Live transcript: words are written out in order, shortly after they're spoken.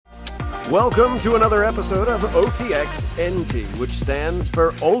Welcome to another episode of OTXNT, which stands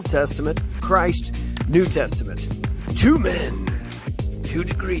for Old Testament, Christ, New Testament. Two men, two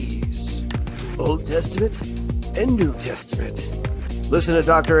degrees, Old Testament and New Testament. Listen to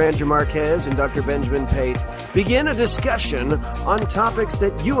Dr. Andrew Marquez and Dr. Benjamin Pate begin a discussion on topics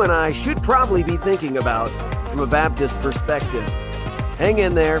that you and I should probably be thinking about from a Baptist perspective. Hang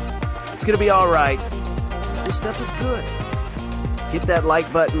in there. It's going to be all right. This stuff is good. Hit that like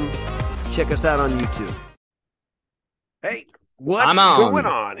button. Check us out on YouTube. Hey, what's going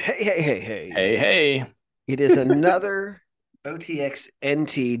on? Hey. It is another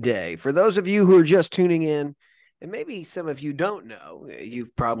OTXNT day. For those of you who are just tuning in, and maybe some of you don't know,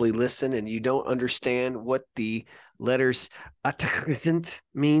 you've probably listened and you don't understand what the letters OTXNT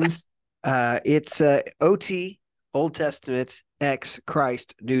means. It's OT, Old Testament, X,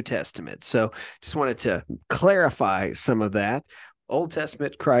 Christ, New Testament. So just wanted to clarify some of that. Old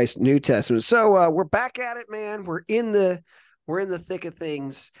Testament, Christ, New Testament. So we're back at it, man. We're in the thick of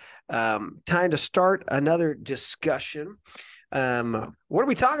things. Time to start another discussion. What are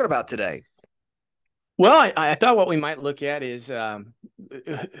we talking about today? Well, I thought what we might look at is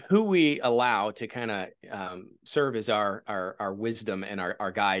who we allow to kind of serve as our wisdom and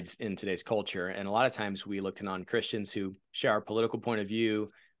our guides in today's culture. And a lot of times we look to non-Christians who share our political point of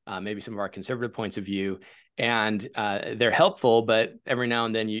view, maybe some of our conservative points of view, and they're helpful, but every now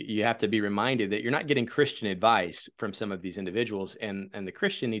and then you have to be reminded that you're not getting Christian advice from some of these individuals, and the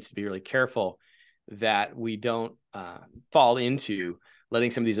Christian needs to be really careful that we don't fall into letting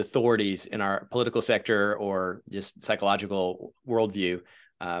some of these authorities in our political sector or just psychological worldview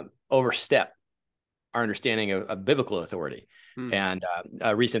overstep our understanding of biblical authority. And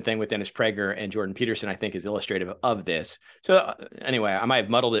a recent thing with Dennis Prager and Jordan Peterson, I think, is illustrative of this. So anyway, I might have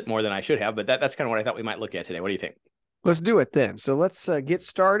muddled it more than I should have, but that's kind of what I thought we might look at today. What do you think? Let's do it then. So let's get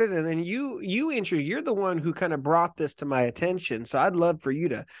started. And then you're the one who kind of brought this to my attention. So I'd love for you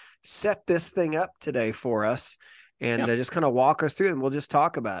to set this thing up today for us and just kind of walk us through it, and we'll just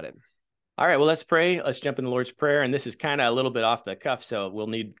talk about it. All right, well, let's pray. Let's jump in the Lord's Prayer. And this is kind of a little bit off the cuff, so we'll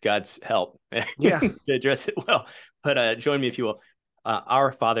need God's help to address it well. But join me if you will.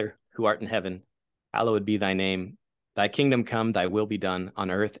 Our Father, who art in heaven, hallowed be thy name. Thy kingdom come, thy will be done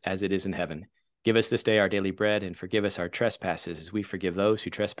on earth as it is in heaven. Give us this day our daily bread, and forgive us our trespasses as we forgive those who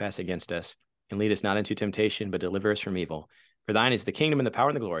trespass against us. And lead us not into temptation, but deliver us from evil. For thine is the kingdom and the power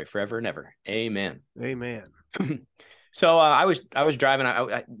and the glory forever and ever. Amen. Amen. So I was driving.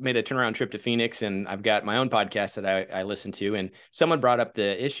 I made a turnaround trip to Phoenix, and I've got my own podcast that I listen to. And someone brought up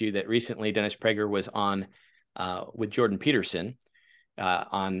the issue that recently Dennis Prager was on with Jordan Peterson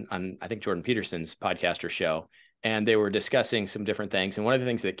on I think Jordan Peterson's podcast or show, and they were discussing some different things. And one of the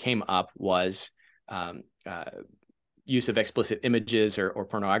things that came up was use of explicit images or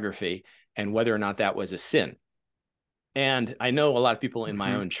pornography, and whether or not that was a sin. And I know a lot of people in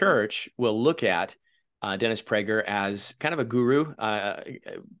my own church will look at Dennis Prager as kind of a guru.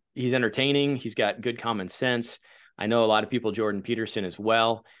 He's entertaining. He's got good common sense. I know a lot of people, Jordan Peterson as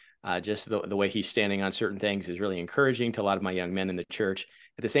well. Just the way he's standing on certain things is really encouraging to a lot of my young men in the church.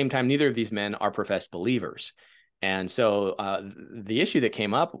 At the same time, neither of these men are professed believers. And so the issue that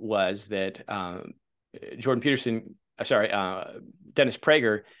came up was that Dennis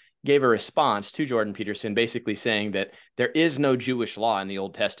Prager gave a response to Jordan Peterson, basically saying that there is no Jewish law in the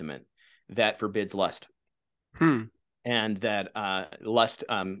Old Testament that forbids lust. And that lust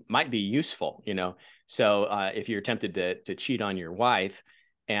might be useful, So if you're tempted to cheat on your wife,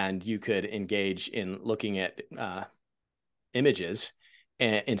 and you could engage in looking at images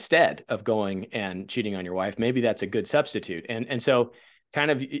instead of going and cheating on your wife, maybe that's a good substitute. And so kind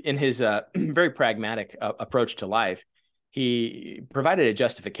of in his very pragmatic approach to life, he provided a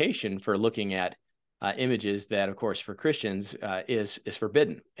justification for looking at images that, of course, for Christians is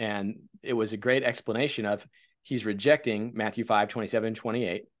forbidden. And it was a great explanation of he's rejecting Matthew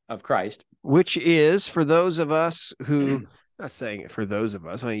 5:27-28 of Christ. Which is, for those of us who, not saying it for those of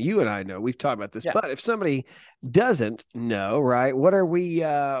us, I mean, you and I know, we've talked about this, but if somebody doesn't know, right, what are we,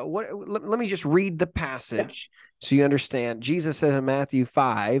 let me just read the passage so you understand. Jesus says in Matthew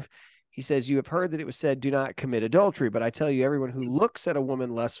 5, he says, you have heard that it was said, do not commit adultery. But I tell you, everyone who looks at a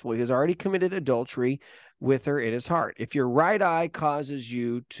woman lustfully has already committed adultery with her in his heart. If your right eye causes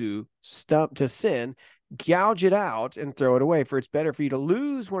you to sin, gouge it out and throw it away. For it's better for you to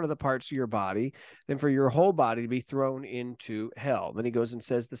lose one of the parts of your body than for your whole body to be thrown into hell. Then he goes and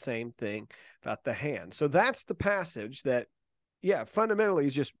says the same thing about the hand. So that's the passage that, fundamentally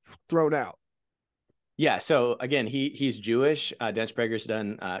is just thrown out. Yeah. So again, he's Jewish. Dennis Prager's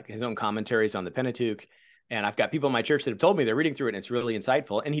done his own commentaries on the Pentateuch, And I've got people in my church that have told me they're reading through it and it's really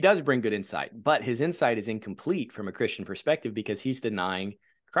insightful. And he does bring good insight, but his insight is incomplete from a Christian perspective because he's denying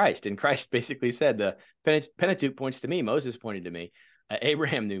Christ. And Christ basically said the Pentateuch points to me, Moses pointed to me,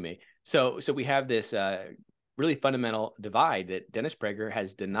 Abraham knew me. So we have this really fundamental divide that Dennis Prager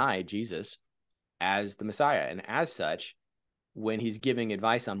has denied Jesus as the Messiah. And as such, when he's giving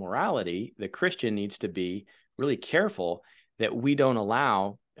advice on morality, the Christian needs to be really careful that we don't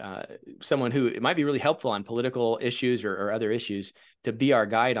allow someone who it might be really helpful on political issues or other issues to be our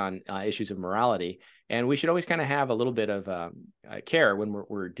guide on issues of morality. And we should always kind of have a little bit of care when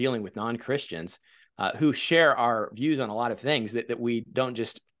we're dealing with non-Christians who share our views on a lot of things, that we don't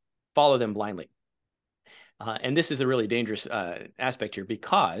just follow them blindly. And this is a really dangerous aspect here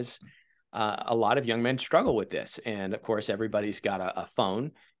because a lot of young men struggle with this. And of course, everybody's got a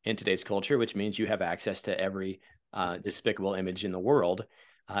phone in today's culture, which means you have access to every despicable image in the world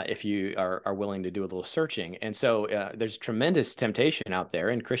if you are willing to do a little searching. And so there's tremendous temptation out there,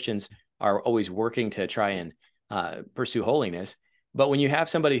 and Christians are always working to try and pursue holiness. But when you have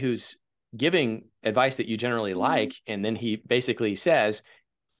somebody who's giving advice that you generally like, and then he basically says,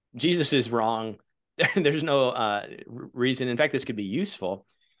 Jesus is wrong, there's no reason. In fact, this could be useful.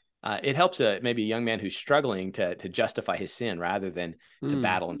 It helps maybe a young man who's struggling to justify his sin rather than to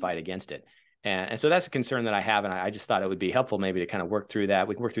battle and fight against it. And so that's a concern that I have. And I just thought it would be helpful maybe to kind of work through that.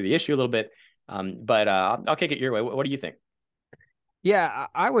 We can work through the issue a little bit, but I'll kick it your way. What do you think? Yeah,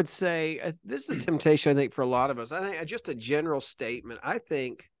 I would say this is a temptation, I think, for a lot of us. I think just a general statement. I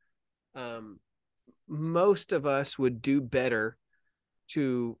think most of us would do better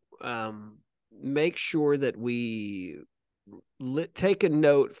to make sure that we take a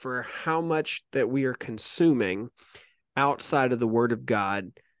note for how much that we are consuming outside of the Word of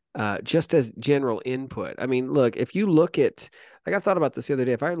God, just as general input. I mean, look, if you look at, like I thought about this the other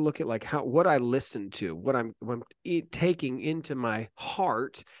day, if I look at like what I listen to, what I'm taking into my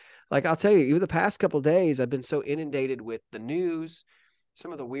heart, like I'll tell you, even the past couple of days, I've been so inundated with the news,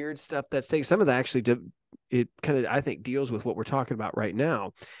 some of the weird stuff that's saying, some of that actually it kind of, I think, deals with what we're talking about right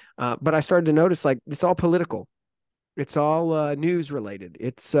now. But I started to notice, like, it's all political. It's all news related.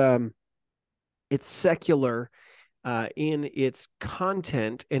 It's secular in its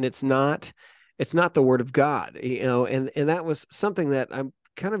content, and it's not the Word of God, you know. And that was something that I'm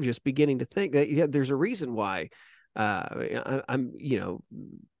kind of just beginning to think that there's a reason why I'm, you know,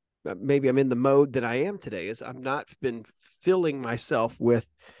 maybe I'm in the mode that I am today, is I've not been filling myself with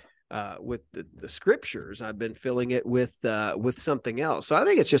the scriptures. I've been filling it with something else. So I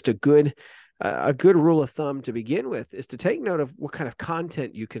think it's just a good rule of thumb to begin with, is to take note of what kind of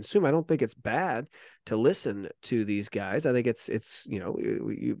content you consume. I don't think it's bad to listen to these guys. I think it's you know,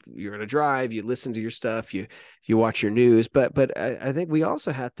 you're on a drive, you listen to your stuff, you watch your news, but I think we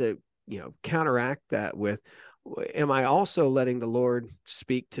also have to, you know, counteract that with, am I also letting the Lord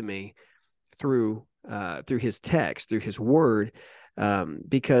speak to me through his text, through his word?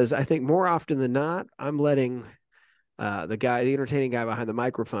 Because I think more often than not, I'm letting the entertaining guy behind the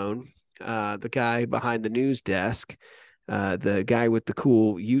microphone, the guy behind the news desk, the guy with the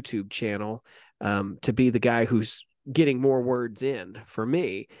cool YouTube channel, to be the guy who's getting more words in for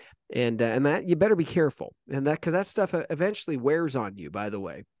me. And that, you better be careful. And that, because that stuff eventually wears on you, by the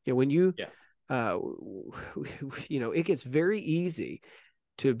way. You know, when you, you know, it gets very easy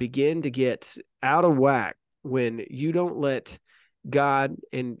to begin to get out of whack when you don't let God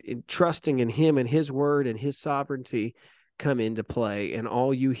and trusting in him and his word and his sovereignty come into play, and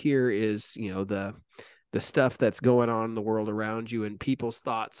all you hear is, you know, the stuff that's going on in the world around you and people's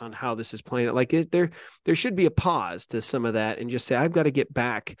thoughts on how this is playing out. Like there should be a pause to some of that and just say, I've got to get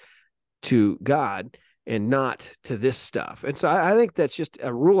back to God and not to this stuff. And so I think that's just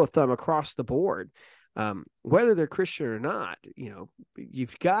a rule of thumb across the board. Whether they're Christian or not, you know,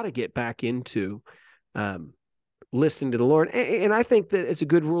 you've got to get back into listening to the Lord. And I think that it's a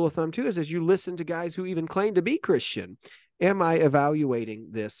good rule of thumb too, is as you listen to guys who even claim to be Christian, am I evaluating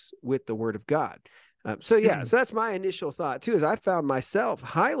this with the Word of God? So that's my initial thought too, is I found myself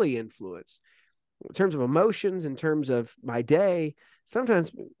highly influenced in terms of emotions, in terms of my day,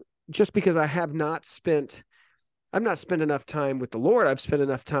 sometimes just because I've not spent enough time with the Lord. I've spent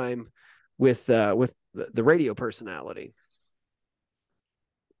enough time with the radio personality.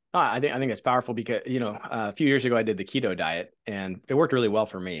 I think that's powerful because, you know, a few years ago I did the keto diet and it worked really well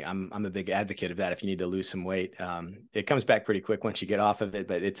for me. I'm a big advocate of that. If you need to lose some weight, it comes back pretty quick once you get off of it,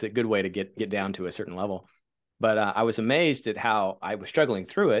 but it's a good way to get down to a certain level. But I was amazed at how I was struggling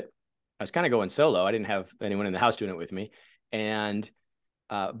through it. I was kind of going solo. I didn't have anyone in the house doing it with me. And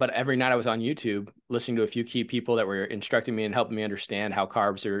But every night I was on YouTube listening to a few key people that were instructing me and helping me understand how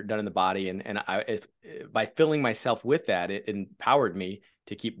carbs are done in the body. And by filling myself with that, it empowered me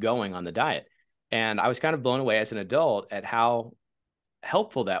to keep going on the diet. And I was kind of blown away as an adult at how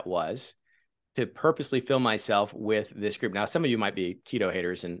helpful that was to purposely fill myself with this group. Now, some of you might be keto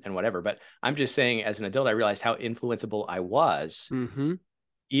haters and whatever, but I'm just saying as an adult, I realized how influenceable I was. Mm-hmm.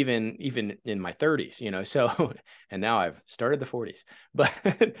 Even in my 30s, so, and now I've started the 40s, but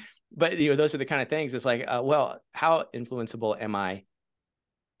those are the kind of things. It's like, well, how influenceable am I?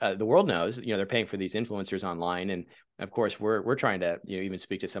 The world knows, they're paying for these influencers online. And of course we're trying to, even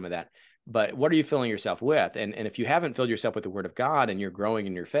speak to some of that, but what are you filling yourself with? And if you haven't filled yourself with the word of God and you're growing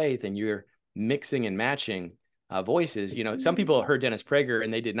in your faith and you're mixing and matching voices, some people heard Dennis Prager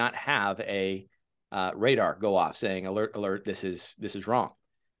and they did not have a radar go off saying, alert, alert, this is wrong.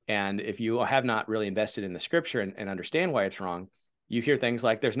 And if you have not really invested in the scripture and understand why it's wrong, you hear things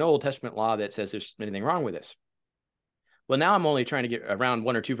like, there's no Old Testament law that says there's anything wrong with this. Well, now I'm only trying to get around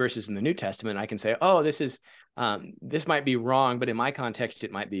one or two verses in the New Testament. I can say, oh, this might be wrong, but in my context,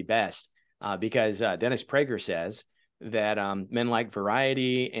 it might be best because Dennis Prager says that men like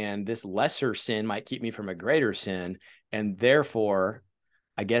variety and this lesser sin might keep me from a greater sin. And therefore,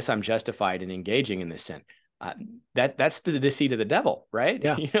 I guess I'm justified in engaging in this sin. That's the deceit of the devil, right?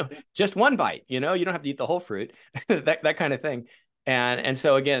 Yeah. Just one bite, you don't have to eat the whole fruit, that kind of thing. And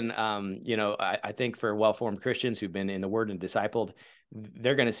so again, I think for well-formed Christians who've been in the word and discipled,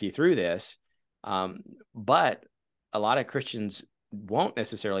 they're going to see through this. But a lot of Christians won't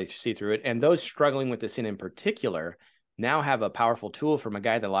necessarily see through it. And those struggling with the sin in particular now have a powerful tool from a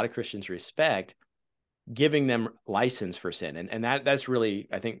guy that a lot of Christians respect, giving them license for sin. And that's really,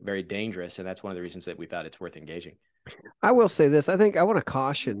 I think, very dangerous. And that's one of the reasons that we thought it's worth engaging. I will say this. I think I want to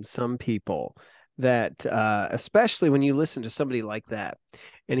caution some people that, especially when you listen to somebody like that,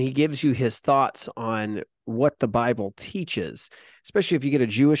 and he gives you his thoughts on what the Bible teaches, especially if you get a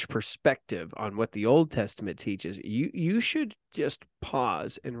Jewish perspective on what the Old Testament teaches, you should just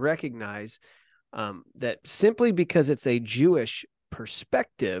pause and recognize that simply because it's a Jewish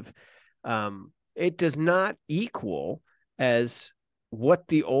perspective, it does not equal as what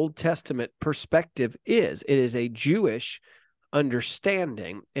the Old Testament perspective is. It is a Jewish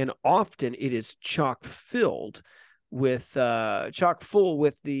understanding, and often it is chock full with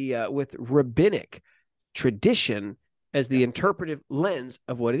rabbinic tradition as the interpretive lens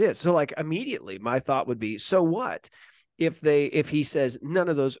of what it is. So, like, immediately my thought would be, so what? If he says none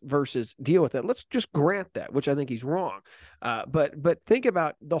of those verses deal with that, let's just grant that, which I think he's wrong. But think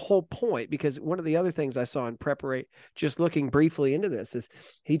about the whole point, because one of the other things I saw in preparation, just looking briefly into this, is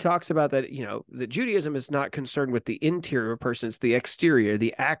he talks about that, that Judaism is not concerned with the interior of a person, it's the exterior,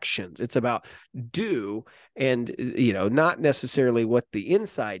 the actions. It's about do and, not necessarily what the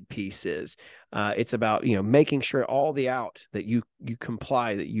inside piece is. It's about, making sure all the out that you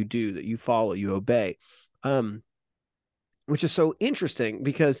comply, that you do, that you follow, you obey. Which is so interesting,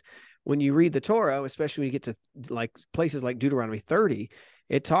 because when you read the Torah, especially when you get to like places like Deuteronomy 30,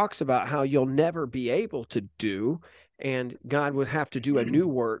 it talks about how you'll never be able to do, and God would have to do a new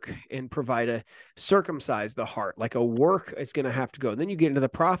work and circumcise the heart. Like a work is going to have to go. And then you get into the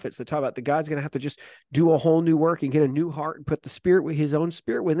prophets that talk about the God's going to have to just do a whole new work and get a new heart and put the spirit with his own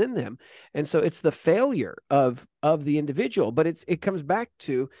spirit within them. And so it's the failure of the individual, but it comes back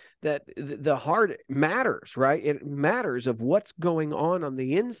to that the heart matters, right? It matters of what's going on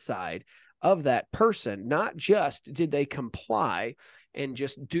the inside of that person, not just did they comply and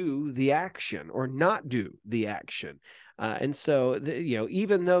just do the action or not do the action. And so,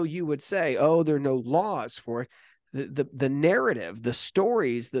 even though you would say, oh, there are no laws for it, the narrative, the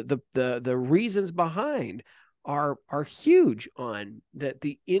stories, the reasons behind are huge on that,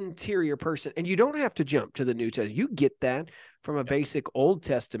 the interior person. And you don't have to jump to the New Testament. You get that from a basic Old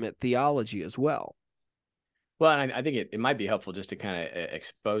Testament theology as well. Well, and I think it might be helpful just to kind of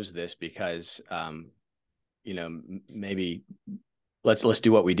expose this, because, maybe let's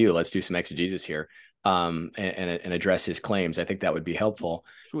do what we do. Let's do some exegesis here, and address his claims. I think that would be helpful.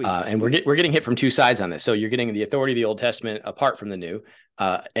 And we're getting hit from two sides on this. So you're getting the authority of the Old Testament apart from the New,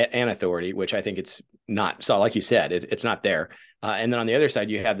 and authority, which I think it's not. So like you said, it's not there. And then on the other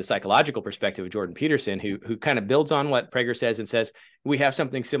side, you have the psychological perspective of Jordan Peterson, who kind of builds on what Prager says and says, we have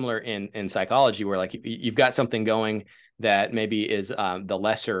something similar in psychology, where like you've got something going that maybe is the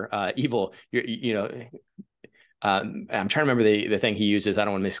lesser evil. I'm trying to remember the thing he uses. I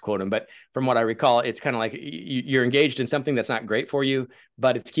don't want to misquote him, but from what I recall, it's kind of like you're engaged in something that's not great for you,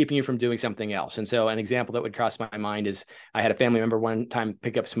 but it's keeping you from doing something else. And so an example that would cross my mind is I had a family member one time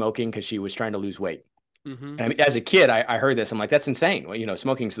pick up smoking because she was trying to lose weight. Mm-hmm. And I mean, as a kid, I heard this. I'm like, that's insane. Well, you know,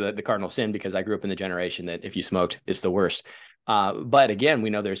 smoking's the cardinal sin, because I grew up in the generation that if you smoked, it's the worst. But again, we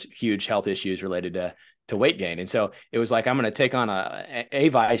know there's huge health issues related to weight gain. And so it was like, I'm going to take on a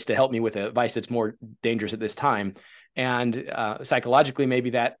vice to help me with a vice that's more dangerous at this time. And psychologically,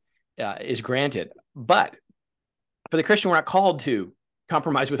 maybe that is granted. But for the Christian, we're not called to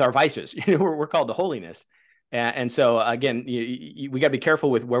compromise with our vices. You know, we're called to holiness. And so again, we got to be careful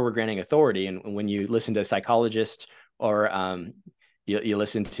with where we're granting authority. And when you listen to psychologists or you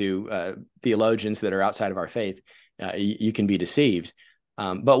listen to theologians that are outside of our faith, you can be deceived.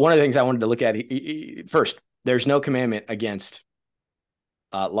 But one of the things I wanted to look at first, there's no commandment against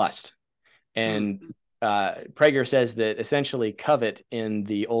lust. And Prager says that essentially covet in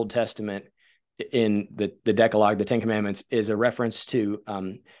the Old Testament, in the Decalogue, the Ten Commandments, is a reference to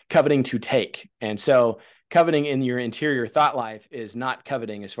coveting to take. And so coveting in your interior thought life is not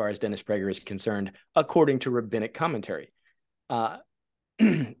coveting as far as Dennis Prager is concerned, according to rabbinic commentary. Now,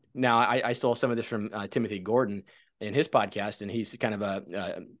 I stole some of this from Timothy Gordon in his podcast, and he's kind of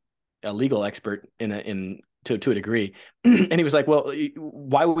a legal expert to a degree. And he was like, well,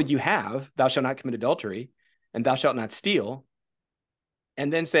 why would you have thou shalt not commit adultery and thou shalt not steal,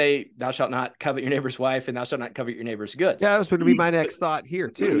 and then say, thou shalt not covet your neighbor's wife and thou shalt not covet your neighbor's goods? Yeah, that was going to be my next thought here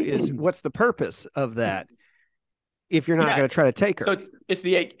too, is what's the purpose of that if you're not going to try to take her? So it's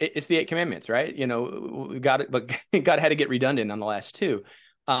the eight commandments, right? You know, we got it, but God had to get redundant on the last two.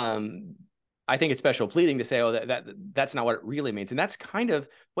 I think it's special pleading to say, oh, that's not what it really means. And that's kind of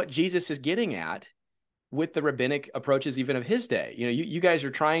what Jesus is getting at with the rabbinic approaches even of his day. You know, you guys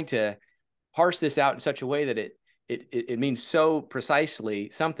are trying to parse this out in such a way that it means so precisely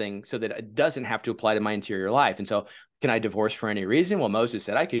something so that it doesn't have to apply to my interior life. And so, can I divorce for any reason? Well, Moses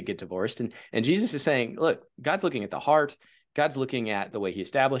said I could get divorced. And Jesus is saying, look, God's looking at the heart. God's looking at the way he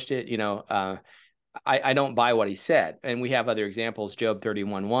established it. You know, I don't buy what he said. And we have other examples. Job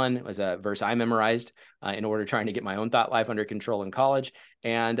 31:1 was a verse I memorized in order trying to get my own thought life under control in college.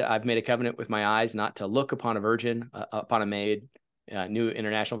 And I've made a covenant with my eyes not to look upon a virgin, upon a maid. New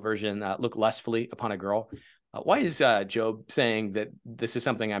International Version, look lustfully upon a girl. Why is Job saying that this is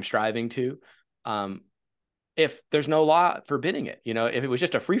something I'm striving to? If there's no law forbidding it, you know, if it was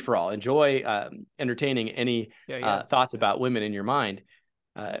just a free for all, enjoy entertaining any thoughts about women in your mind.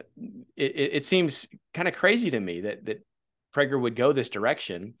 It seems kind of crazy to me that Prager would go this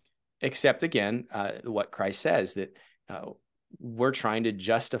direction, except again, what Christ says, that we're trying to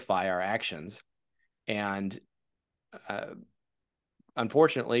justify our actions. And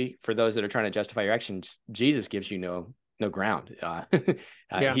unfortunately, for those that are trying to justify your actions, Jesus gives you no ground.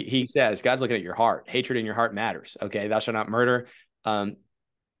 He says, God's looking at your heart. Hatred in your heart matters. Okay, thou shalt not murder.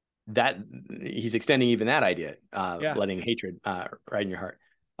 That he's extending even that idea, letting hatred right in your heart.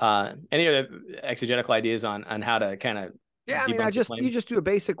 Any other exegetical ideas on how to kind of you just do a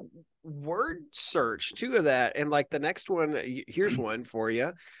basic word search too of that, and like the next one, here's one for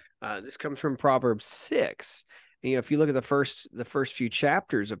you. This comes from Proverbs 6. You know, if you look at the first few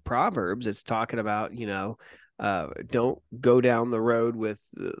chapters of Proverbs, it's talking about, you know, don't go down the road with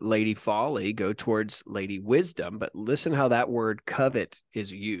Lady Folly, go towards Lady Wisdom. But listen how that word covet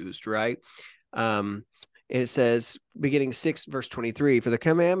is used, right? And it says, beginning 6, verse 23, for the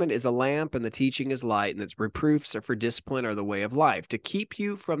commandment is a lamp and the teaching is light, and its reproofs are for discipline are the way of life, to keep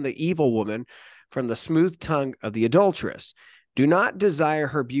you from the evil woman, from the smooth tongue of the adulteress. Do not desire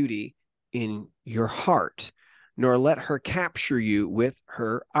her beauty in your heart, nor let her capture you with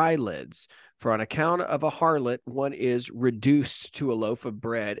her eyelids. For on account of a harlot, one is reduced to a loaf of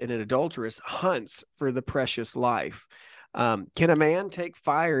bread, and an adulteress hunts for the precious life. Can a man take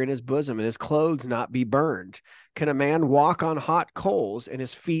fire in his bosom and his clothes not be burned? Can a man walk on hot coals and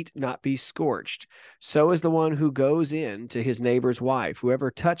his feet not be scorched? So is the one who goes in to his neighbor's wife. Whoever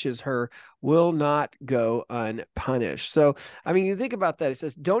touches her will not go unpunished. So, I mean, you think about that. It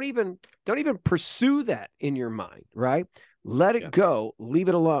says, don't even pursue that in your mind, right? Let it go. Leave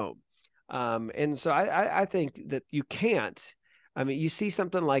it alone. And so I think that you can't. I mean, you see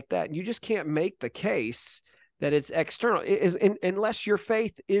something like that, and you just can't make the case that it's external, unless your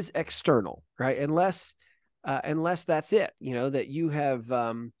faith is external, right? Unless that's it, you know, that you have,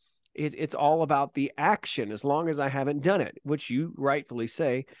 it's all about the action, as long as I haven't done it, which you rightfully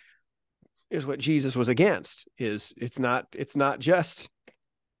say is what Jesus was against. It's not just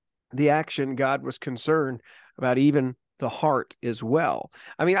the action. God was concerned about even the heart as well.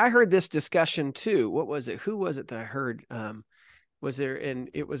 I mean, I heard this discussion too. What was it? Who was it that I heard? It was an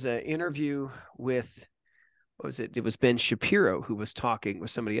interview with, it was Ben Shapiro who was talking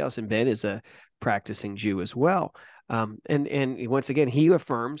with somebody else, and Ben is a practicing Jew as well. And once again, he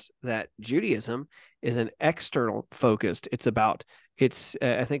affirms that Judaism is an external focused. I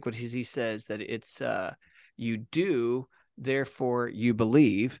think what he says that it's you do, therefore you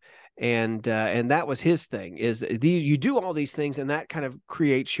believe. And that was his thing, is you do all these things and that kind of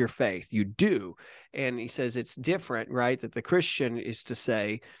creates your faith. You do. And he says it's different, right? That the Christian is to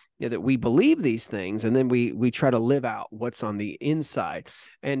say, that we believe these things and then we try to live out what's on the inside.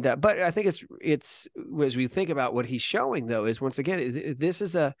 And but I think it's as we think about what he's showing, though, is once again,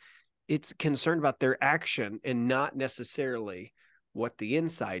 it's concerned about their action and not necessarily what the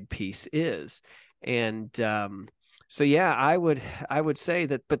inside piece is. And so yeah, I would say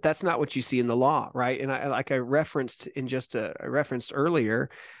that, but that's not what you see in the law, right? And I referenced earlier,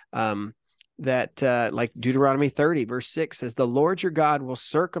 that like Deuteronomy 30 verse 6 says, the Lord your God will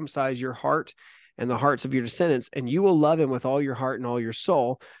circumcise your heart and the hearts of your descendants, and you will love him with all your heart and all your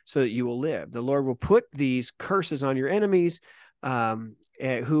soul, so that you will live. The Lord will put these curses on your enemies,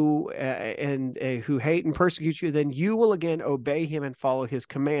 who hate and persecute you. Then you will again obey him and follow his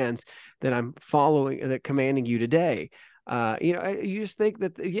commands that commanding you today. You just think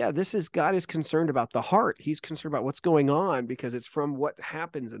that, God is concerned about the heart. He's concerned about what's going on, because it's from what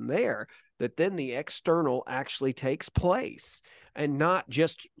happens in there that then the external actually takes place, and not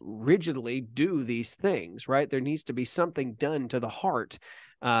just rigidly do these things, right? There needs to be something done to the heart.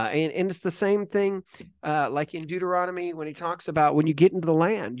 And it's the same thing, like in Deuteronomy, when he talks about when you get into the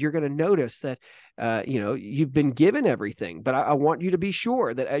land, you're going to notice that, you've been given everything, but I want you to be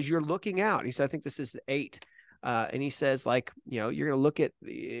sure that as you're looking out, he said, I think this is 8, and he says, like, you're going to look at,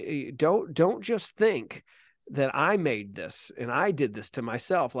 don't just think that I made this and I did this to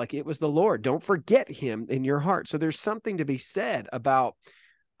myself, like it was the Lord. Don't forget him in your heart. So there's something to be said about,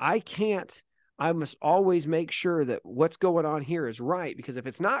 I must always make sure that what's going on here is right, because if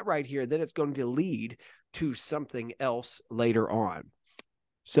it's not right here, then it's going to lead to something else later on.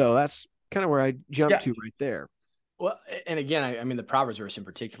 So that's kind of where I jumped to right there. Well, and again, I mean, the Proverbs verse in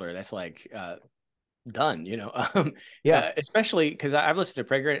particular, that's like, done, especially because I've listened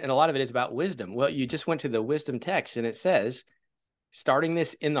to Prager, and a lot of it is about wisdom. Well, you just went to the wisdom text and it says starting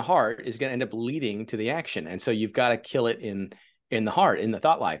this in the heart is going to end up leading to the action, and so you've got to kill it in the heart, in the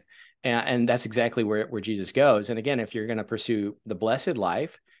thought life, and that's exactly where Jesus goes. And again, if you're going to pursue the blessed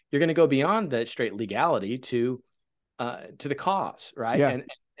life, you're going to go beyond the straight legality to the cause, right?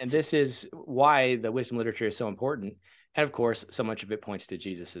 And this is why the wisdom literature is so important, and of course so much of it points to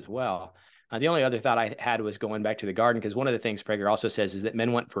Jesus as well. The only other thought I had was going back to the garden, because one of the things Prager also says is that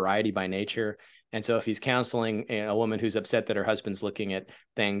men want variety by nature. And so if he's counseling a woman who's upset that her husband's looking at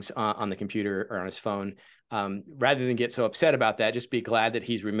things on the computer or on his phone, rather than get so upset about that, just be glad that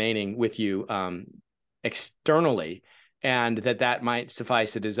he's remaining with you externally, and that might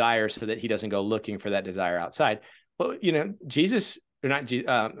suffice a desire so that he doesn't go looking for that desire outside. Well, Jesus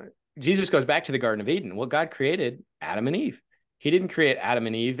goes back to the Garden of Eden. Well, God created Adam and Eve. He didn't create Adam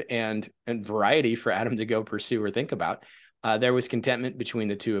and Eve and variety for Adam to go pursue or think about. There was contentment between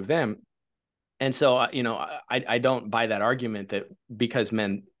the two of them. And so, I don't buy that argument that because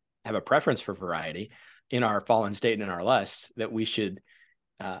men have a preference for variety in our fallen state and in our lusts, that we should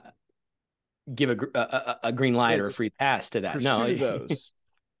give a green light or a free pass to that. No, those.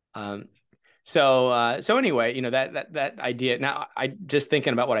 So anyway, that idea. Now, I just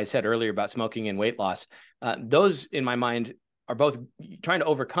thinking about what I said earlier about smoking and weight loss. Those in my mind are both trying to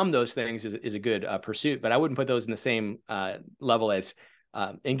overcome those things is a good pursuit, but I wouldn't put those in the same level as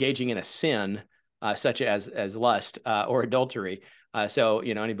engaging in a sin such as lust or adultery. So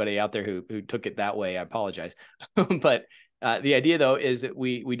anybody out there who took it that way, I apologize. But the idea, though, is that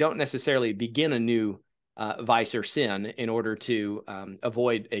we don't necessarily begin a new vice or sin in order to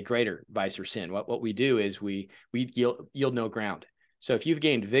avoid a greater vice or sin. What we do is we yield no ground. So if you've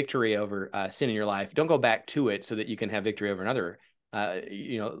gained victory over sin in your life, don't go back to it so that you can have victory over another.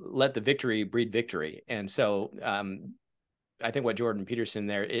 Let the victory breed victory. And so I think what Jordan Peterson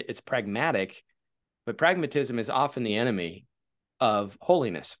there, it's pragmatic, but pragmatism is often the enemy of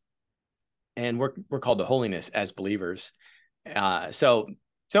holiness. And we're called to holiness as believers. So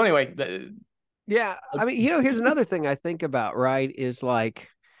anyway. I mean, here's another thing I think about, right, is like,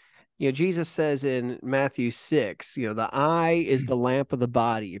 Jesus says in Matthew 6, the eye is the lamp of the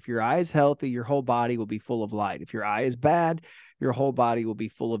body. If your eye is healthy, your whole body will be full of light. If your eye is bad, your whole body will be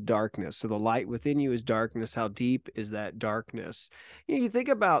full of darkness. So the light within you is darkness. How deep is that darkness? You think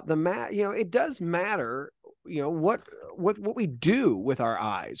about it does matter, what we do with our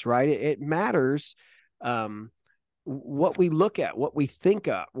eyes, right? It matters what we look at, what we think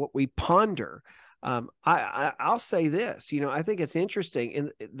of, what we ponder. I'll say this, I think it's interesting in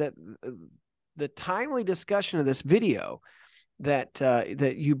that the timely discussion of this video that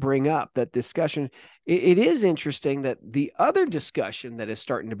that you bring up, that discussion, it is interesting that the other discussion that is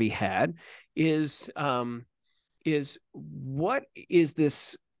starting to be had is what is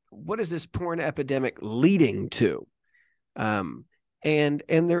this porn epidemic leading to? And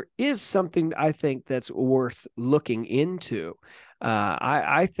there is something I think that's worth looking into.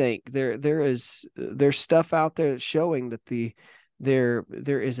 I think there's stuff out there that's showing that there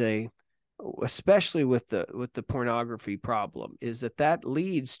is a, especially with the pornography problem, is that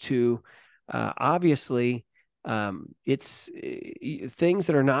leads to obviously it's things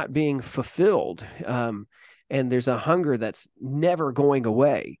that are not being fulfilled, and there's a hunger that's never going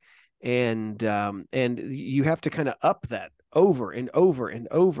away, and you have to kind of up that over and over and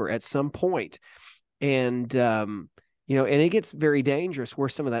over at some point, and and it gets very dangerous where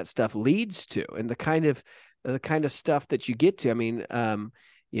some of that stuff leads to, and the kind of stuff that you get to. I mean,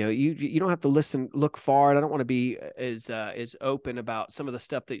 you don't have to look far, and I don't want to be as open about some of the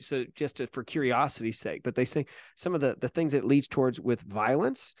stuff that, so just for curiosity's sake, but they say some of the things that leads towards with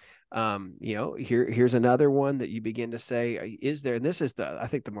violence. Here's another one that you begin to say, is there, and this is I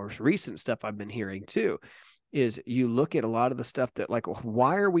think the most recent stuff I've been hearing too, is you look at a lot of the stuff that, like,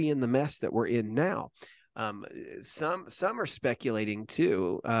 why are we in the mess that we're in now? Some are speculating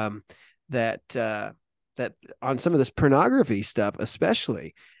too, that on some of this pornography stuff,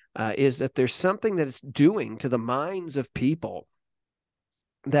 especially, is that there's something that it's doing to the minds of people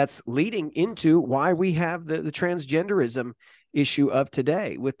that's leading into why we have the transgenderism issue of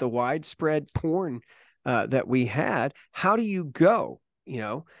today, with the widespread porn that we had. How do you go?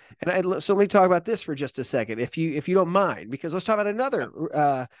 So let me talk about this for just a second, if you don't mind, because let's talk about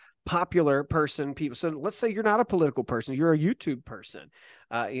another popular person. People. So let's say you're not a political person, you're a YouTube person.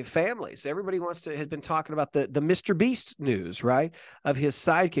 Families, everybody has been talking about the Mr. Beast news, right? Of his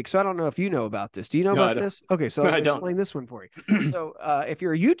sidekick. So I don't know if you know about this. Do you know about this? Okay, so I'll explain this one for you. So if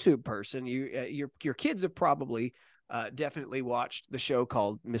you're a YouTube person, your kids have probably definitely watched the show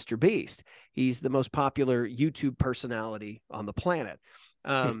called Mr. Beast. He's the most popular YouTube personality on the planet.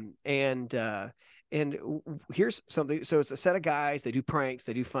 And here's something. So it's a set of guys. They do pranks.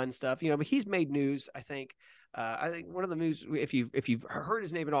 They do fun stuff. But he's made news, I think. I think one of the news, if you've heard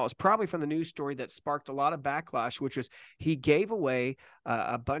his name at all, is probably from the news story that sparked a lot of backlash, which was he gave away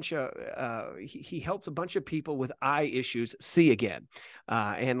a bunch of he helped a bunch of people with eye issues see again,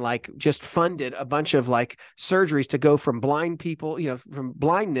 and like just funded a bunch of like surgeries to go from blind people, from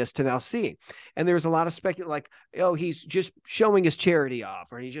blindness to now seeing. And there was a lot of speculation, like, oh, he's just showing his charity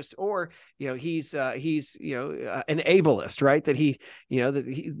off, or he's an ableist, right? That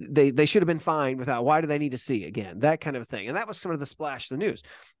they should have been fined without. Why do they need to see again? That kind of thing. And that was some of the splash of the news.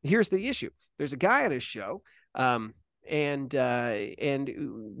 Here's the issue. There's a guy on his show, and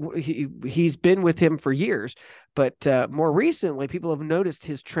he's been with him for years, but more recently people have noticed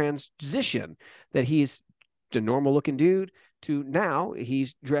his transition, that he's a normal looking dude to now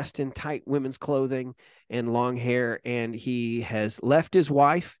he's dressed in tight women's clothing and long hair, and he has left his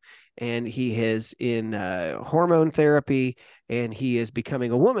wife, and he is in hormone therapy, and he is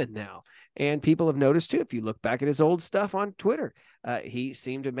becoming a woman now. And people have noticed too, if you look back at his old stuff on Twitter, he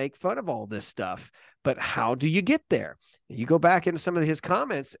seemed to make fun of all this stuff. But how do you get there? You go back into some of his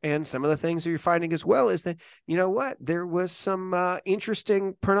comments, and some of the things that you're finding as well is that, there was some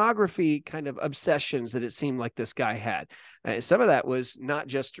interesting pornography kind of obsessions that it seemed like this guy had. Some of that was not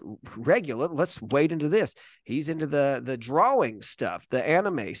just regular. Let's wade into this. He's into the drawing stuff, the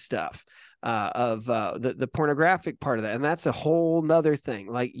anime stuff, of the pornographic part of that. And that's a whole nother thing.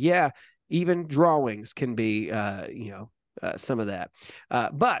 Like, yeah, even drawings can be, some of that.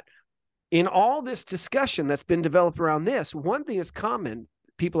 But in all this discussion that's been developed around this, one thing that's common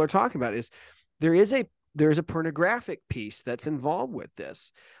people are talking about is there is a pornographic piece that's involved with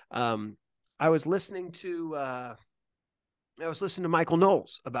this. I was listening to Michael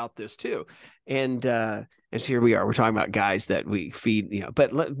Knowles about this too, and so here we are. We're talking about guys that we feed,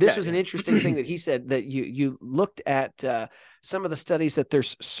 But this was an interesting thing that he said, that you looked at some of the studies, that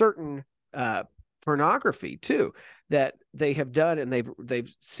there's certain pornography too that they have done, and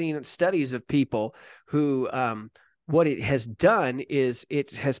they've seen studies of people who what it has done is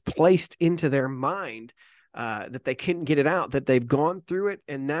it has placed into their mind that they couldn't get it out, that they've gone through it,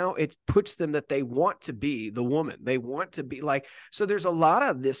 and now it puts them that they want to be the woman. They want to be like, so there's a lot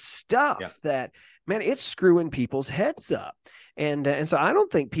of this stuff that, man, it's screwing people's heads up. And so I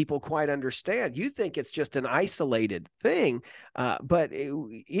don't think people quite understand. You think it's just an isolated thing, but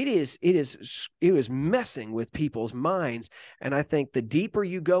it is messing with people's minds. And I think the deeper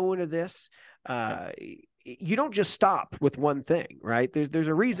you go into this, you don't just stop with one thing, right? There's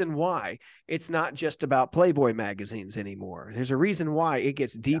a reason why it's not just about Playboy magazines anymore. There's a reason why it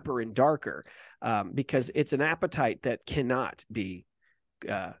gets deeper and darker, because it's an appetite that cannot be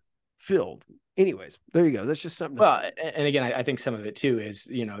filled. Anyways, there you go. That's just something. Well, and again, I think some of it too is,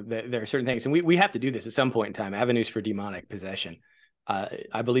 there are certain things, and we have to do this at some point in time. Avenues for demonic possession.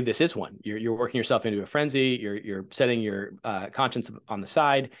 I believe this is one. You're working yourself into a frenzy. You're setting your conscience on the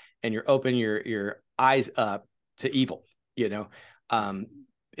side, and you're opening your eyes up to evil.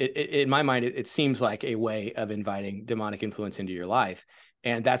 In my mind, it seems like a way of inviting demonic influence into your life,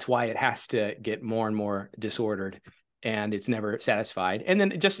 and that's why it has to get more and more disordered, and it's never satisfied. And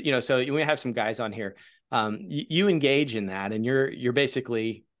then just so we have some guys on here. You engage in that, and you're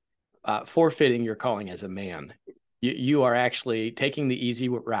basically forfeiting your calling as a man. You are actually taking the easy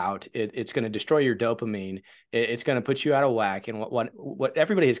route. It's going to destroy your dopamine. It's going to put you out of whack. And what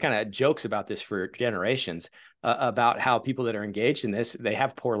everybody has kind of jokes about this for generations, about how people that are engaged in this, they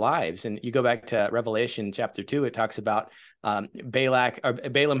have poor lives. And you go back to Revelation chapter 2, it talks about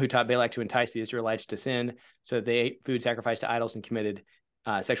Balaam, who taught Balak to entice the Israelites to sin. So they ate food sacrificed to idols and committed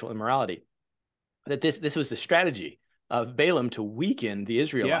sexual immorality. That this was the strategy of Balaam to weaken the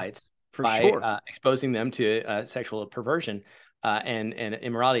Israelites. By exposing them to sexual perversion and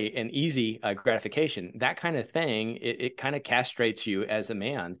immorality and easy gratification. That kind of thing, it kind of castrates you as a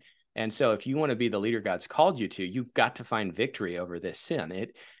man. And so if you want to be the leader God's called you to, you've got to find victory over this sin.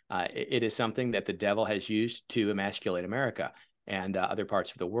 It is something that the devil has used to emasculate America and other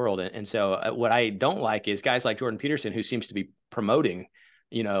parts of the world. And so what I don't like is guys like Jordan Peterson, who seems to be promoting,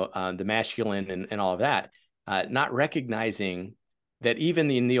 the masculine and all of that, not recognizing that even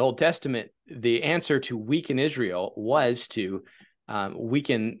in the Old Testament, the answer to weaken Israel was to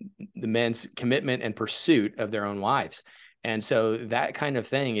weaken the men's commitment and pursuit of their own wives. And so that kind of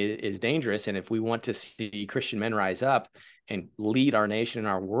thing is dangerous. And if we want to see Christian men rise up and lead our nation and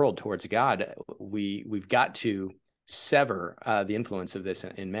our world towards God, we've got to sever the influence of this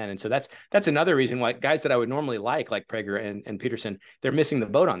in men. And so that's another reason why guys that I would normally like Prager and Peterson, they're missing the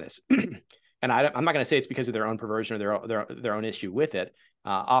boat on this. And I'm not going to say it's because of their own perversion or their own issue with it.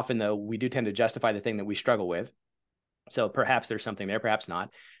 Often, though, we do tend to justify the thing that we struggle with. So perhaps there's something there, perhaps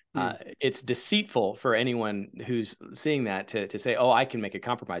not. It's deceitful for anyone who's seeing that to say, oh, I can make a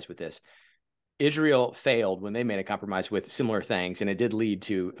compromise with this. Israel failed when they made a compromise with similar things, and it did lead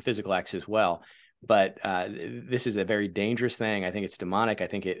to physical acts as well. But this is a very dangerous thing. I think it's demonic. I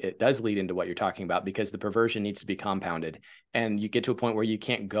think it does lead into what you're talking about, because the perversion needs to be compounded. And you get to a point where you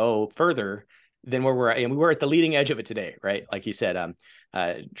can't go further than where we're at. And we're at the leading edge of it today, right? Like you said,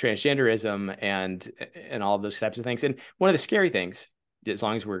 transgenderism and all of those types of things. And one of the scary things, as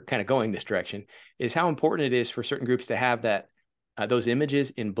long as we're kind of going this direction, is how important it is for certain groups to have those images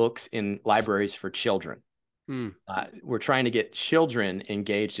in books in libraries for children. We're trying to get children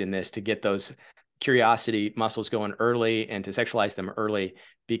engaged in this, to get those curiosity muscles going early and to sexualize them early,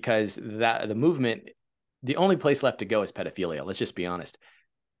 because the movement, the only place left to go is pedophilia. Let's just be honest.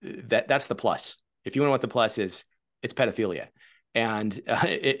 That's the plus. If you want to know what the plus is, it's pedophilia. And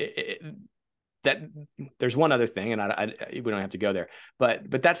that there's one other thing, and we don't have to go there,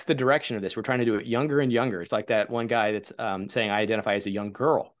 but that's the direction of this. We're trying to do it younger and younger. It's like that one guy that's saying, I identify as a young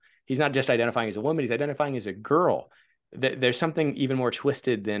girl. He's not just identifying as a woman, he's identifying as a girl. There's something even more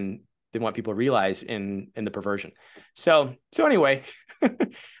twisted than what people realize in the perversion. So anyway,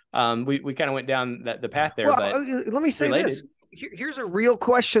 we kind of went down the path there. Well, but let me say this. Here's a real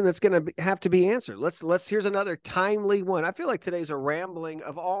question that's going to have to be answered. Here's another timely one. I feel like today's a rambling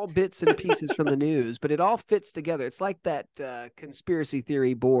of all bits and pieces from the news, but it all fits together. It's like that conspiracy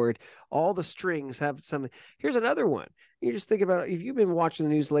theory board. All the strings have something. Here's another one. You just think about it. If you've been watching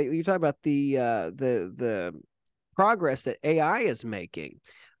the news lately, you talk about the progress that AI is making.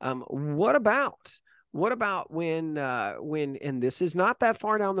 What about when and this is not that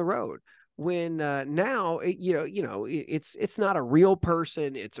far down the road, when now it's not a real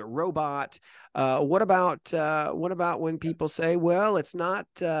person, it's a robot. What about when people say, well, it's not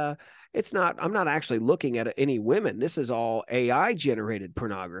I'm not actually looking at any women, this is all AI generated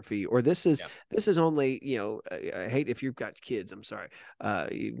pornography, or this is only, I hate if you've got kids, I'm sorry,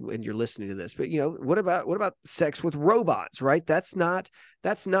 and you're listening to this, but what about sex with robots, right? It's not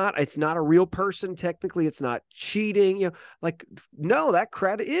a real person. Technically, it's not cheating, no, that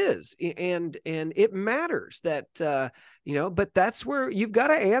crap is. And it matters that but that's where you've got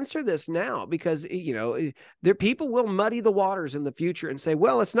to answer this now, because, there people will muddy the waters in the future and say,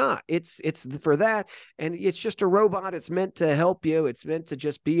 well, it's not, it's for that. And it's just a robot. It's meant to help you. It's meant to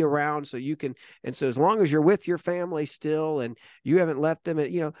just be around so you can. And so as long as you're with your family still and you haven't left them,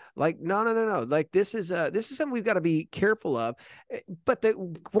 like, no. Like this is something we've got to be careful of. But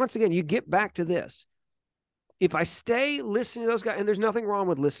once again, you get back to this. If I stay listening to those guys, and there's nothing wrong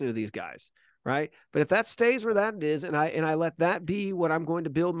with listening to these guys, right? But if that stays where that is, and I let that be what I'm going to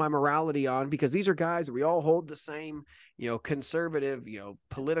build my morality on, because these are guys that we all hold the same, conservative,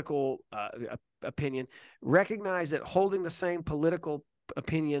 political opinion. Recognize that holding the same political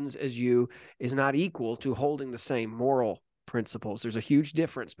opinions as you is not equal to holding the same moral principles. There's a huge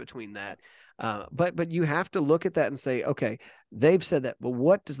difference between that. But you have to look at that and say, okay, they've said that, but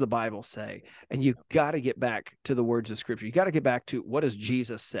what does the Bible say? And you got to get back to the words of Scripture. You got to get back to, what does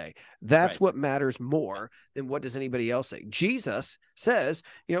Jesus say? That's right. What matters more than what does anybody else say. Jesus says,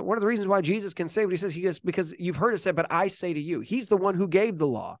 one of the reasons why Jesus can say what he says, he goes, because you've heard it said, but I say to you. He's the one who gave the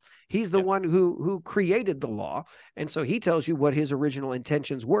law. He's the one who created the law. And so he tells you what his original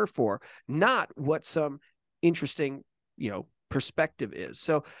intentions were for, not what some interesting, perspective is.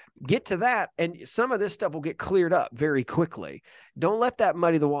 So get to that, and some of this stuff will get cleared up very quickly. Don't let that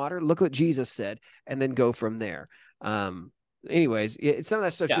muddy the water. Look what Jesus said, and then go from there. Anyways, some of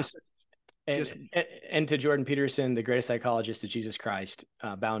that stuff and to Jordan Peterson, the greatest psychologist to Jesus Christ,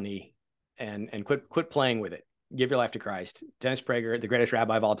 bow knee and quit playing with it. Give your life to Christ. Dennis Prager, the greatest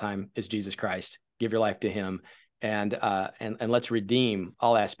rabbi of all time, is Jesus Christ. Give your life to him. And let's redeem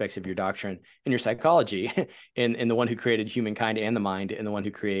all aspects of your doctrine and your psychology in the one who created humankind and the mind, and the one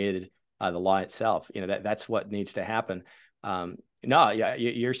who created the law itself. That's what needs to happen.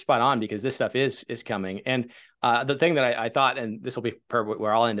 You're spot on, because this stuff is coming. And the thing that I thought, and this will be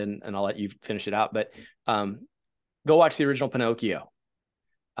where I'll end, and I'll let you finish it out, but go watch the original Pinocchio.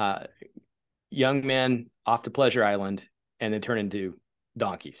 Young men off to Pleasure Island, and then turn into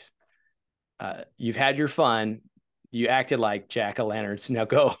donkeys. You've had your fun. You acted like jack-o'-lanterns. Now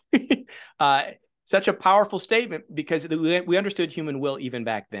go. Such a powerful statement, because we understood human will even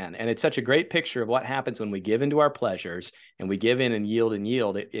back then. And it's such a great picture of what happens when we give into our pleasures, and we give in and yield and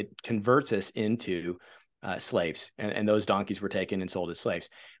yield. It converts us into slaves. And those donkeys were taken and sold as slaves.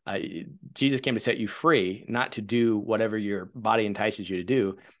 Jesus came to set you free, not to do whatever your body entices you to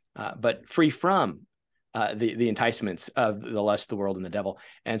do, but free from the enticements of the lust, the world, and the devil.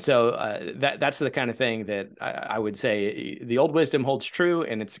 And so that's the kind of thing that I would say the old wisdom holds true,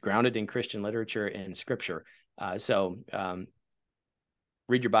 and it's grounded in Christian literature and Scripture. So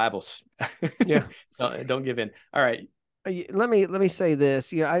read your Bibles. Yeah, don't give in. All right. Let me say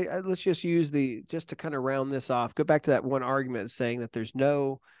this. Let's just use just to kind of round this off. Go back to that one argument saying that there's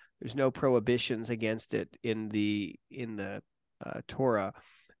no prohibitions against it in the Torah.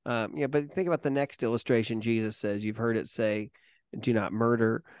 But think about the next illustration. Jesus says, you've heard it say, do not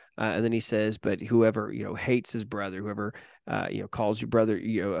murder. And then he says, but whoever, hates his brother, whoever, calls your brother,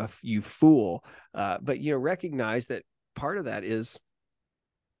 you fool. But, recognize that part of that is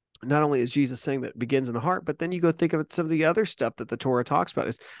not only is Jesus saying that begins in the heart, but then you go think of some of the other stuff that the Torah talks about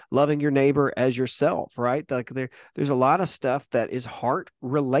is loving your neighbor as yourself, right? Like there's a lot of stuff that is heart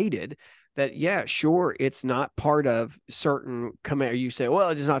related that, yeah, sure, it's not part of certain command. You say, well,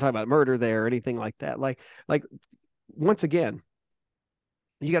 it's just not talking about murder there or anything like that. Like once again,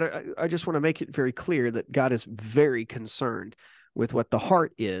 I just want to make it very clear that God is very concerned with what the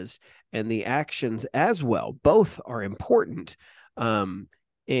heart is, and the actions as well. Both are important.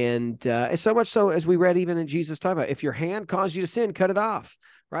 And so much so, as we read even in Jesus talking about, if your hand causes you to sin, cut it off,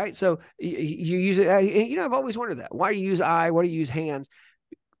 right? So you use it. I've always wondered that. Why do you use eye? Why do you use hands?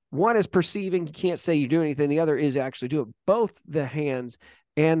 One is perceiving. You can't say you do anything. The other is actually do it. Both the hands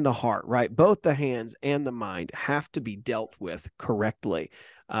and the heart, right? Both the hands and the mind have to be dealt with correctly.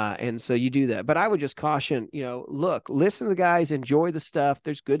 And so you do that. But I would just caution, look, listen to the guys, enjoy the stuff.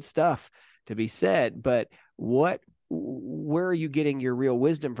 There's good stuff to be said, but where are you getting your real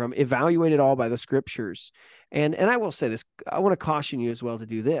wisdom from? Evaluate it all by the Scriptures. And I will say this, I want to caution you as well to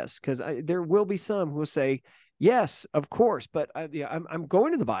do this, because there will be some who will say, yes, of course, but I'm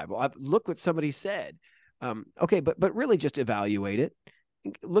going to the Bible. I've looked what somebody said. Okay, but really just evaluate it.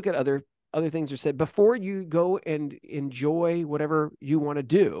 Look at other things are said before you go and enjoy whatever you want to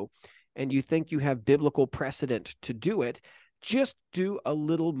do, and you think you have biblical precedent to do it. Just do a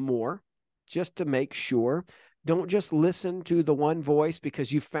little more, just to make sure. Don't just listen to the one voice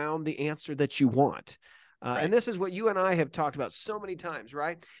because you found the answer that you want. And this is what you and I have talked about so many times,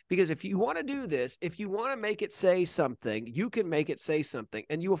 right? Because if you want to do this, if you want to make it say something, you can make it say something,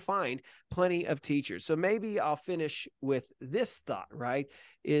 and you will find plenty of teachers. So maybe I'll finish with this thought, right?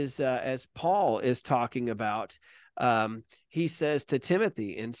 Is as Paul is talking about, he says to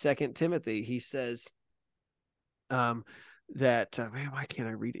Timothy in 2 Timothy, he says, man, why can't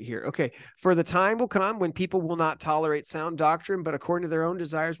I read it here? Okay. For the time will come when people will not tolerate sound doctrine, but according to their own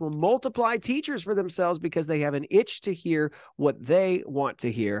desires will multiply teachers for themselves because they have an itch to hear what they want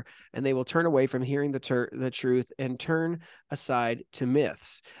to hear, and they will turn away from hearing the truth and turn aside to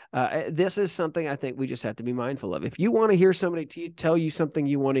myths. This is something I think we just have to be mindful of. If you want to hear somebody tell you something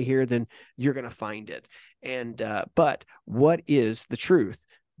you want to hear, then you're going to find it. And but what is the truth?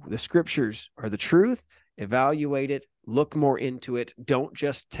 The scriptures are the truth. Evaluate it, look more into it. Don't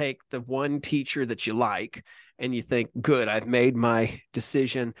just take the one teacher that you like and you think, good, I've made my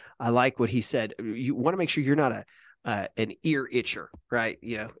decision. I like what he said. You want to make sure you're not an ear itcher, right?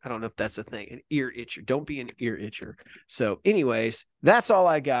 I don't know if that's a thing, an ear itcher. Don't be an ear itcher. So anyways, that's all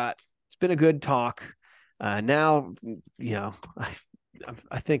I got. It's been a good talk. Now,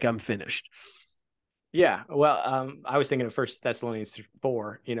 I think I'm finished. Yeah. Well, I was thinking of 1 Thessalonians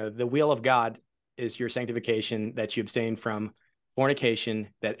 4, the will of God is your sanctification, that you abstain from fornication,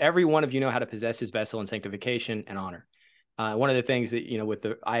 that every one of you know how to possess his vessel in sanctification and honor. One of the things that, with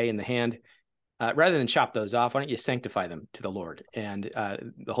the eye and the hand, rather than chop those off, why don't you sanctify them to the Lord? And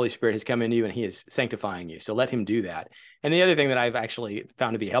the Holy Spirit has come into you and he is sanctifying you. So let him do that. And the other thing that I've actually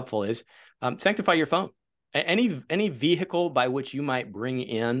found to be helpful is sanctify your phone. Any vehicle by which you might bring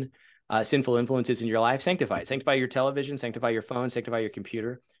in sinful influences in your life, sanctify it. Sanctify your television, sanctify your phone, sanctify your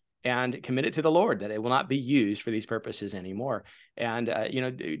computer, and commit it to the Lord, that it will not be used for these purposes anymore. And,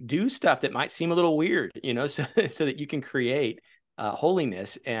 do stuff that might seem a little weird, so that you can create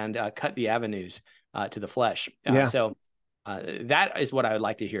holiness and cut the avenues to the flesh. So that is what I would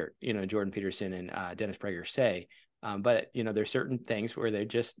like to hear, Jordan Peterson and Dennis Prager say. But, there's certain things where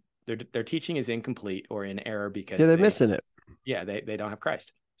their teaching is incomplete or in error because they're missing it. Yeah, they don't have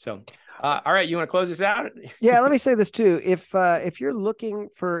Christ. So, all right, you want to close this out? Yeah, let me say this too. If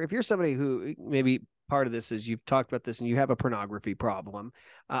you're somebody who maybe part of this is you've talked about this and you have a pornography problem,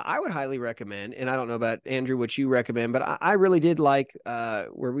 I would highly recommend, and I don't know about Andrew, what you recommend, but I really did like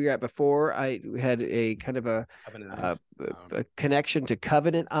where we were at before. I had a kind of a connection to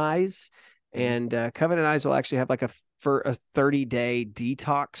Covenant Eyes, and Covenant Eyes will actually have like a 30-day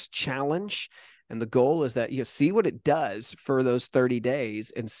detox challenge. And the goal is that you see what it does for those 30 days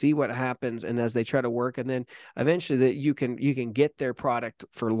and see what happens. And as they try to work, and then eventually that you can get their product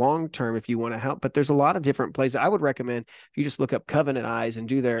for long term if you want to help. But there's a lot of different places. I would recommend if you just look up Covenant Eyes and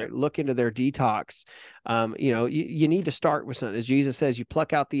look into their detox. You need to start with something. As Jesus says, you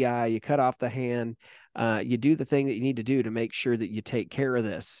pluck out the eye, you cut off the hand, you do the thing that you need to do to make sure that you take care of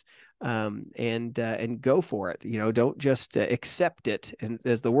this. And go for it. Don't just accept it. And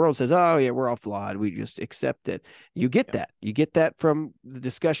as the world says, oh yeah, we're all flawed, we just accept it. You get that from the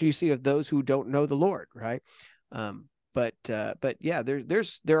discussion you see of those who don't know the Lord, right? But yeah,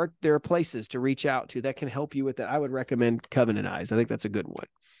 there are places to reach out to that can help you with that. I would recommend Covenant Eyes. I think that's a good one.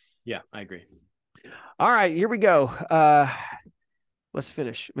 Yeah, I agree. All right, here we go. Let's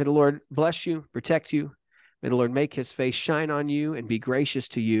finish. May the Lord bless you, protect you. May the Lord make his face shine on you and be gracious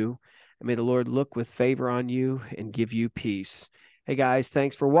to you. And may the Lord look with favor on you and give you peace. Hey, guys,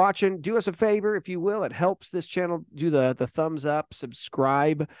 thanks for watching. Do us a favor, if you will. It helps this channel. Do the thumbs up,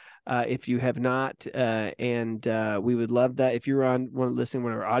 subscribe if you have not. And we would love that. If you're listening to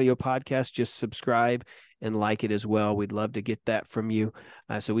our audio podcast, just subscribe and like it as well. We'd love to get that from you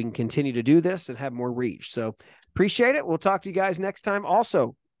so we can continue to do this and have more reach. So appreciate it. We'll talk to you guys next time.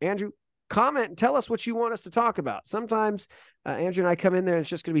 Also, Andrew, comment and tell us what you want us to talk about. Sometimes Andrew and I come in there and it's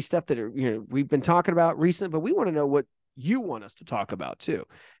just going to be stuff that we've been talking about recent, but we want to know what you want us to talk about too.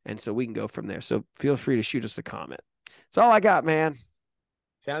 And so we can go from there. So feel free to shoot us a comment. That's all I got, man.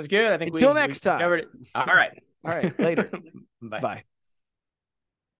 Sounds good. I think until next time. All right. All right. Later. Bye. Bye.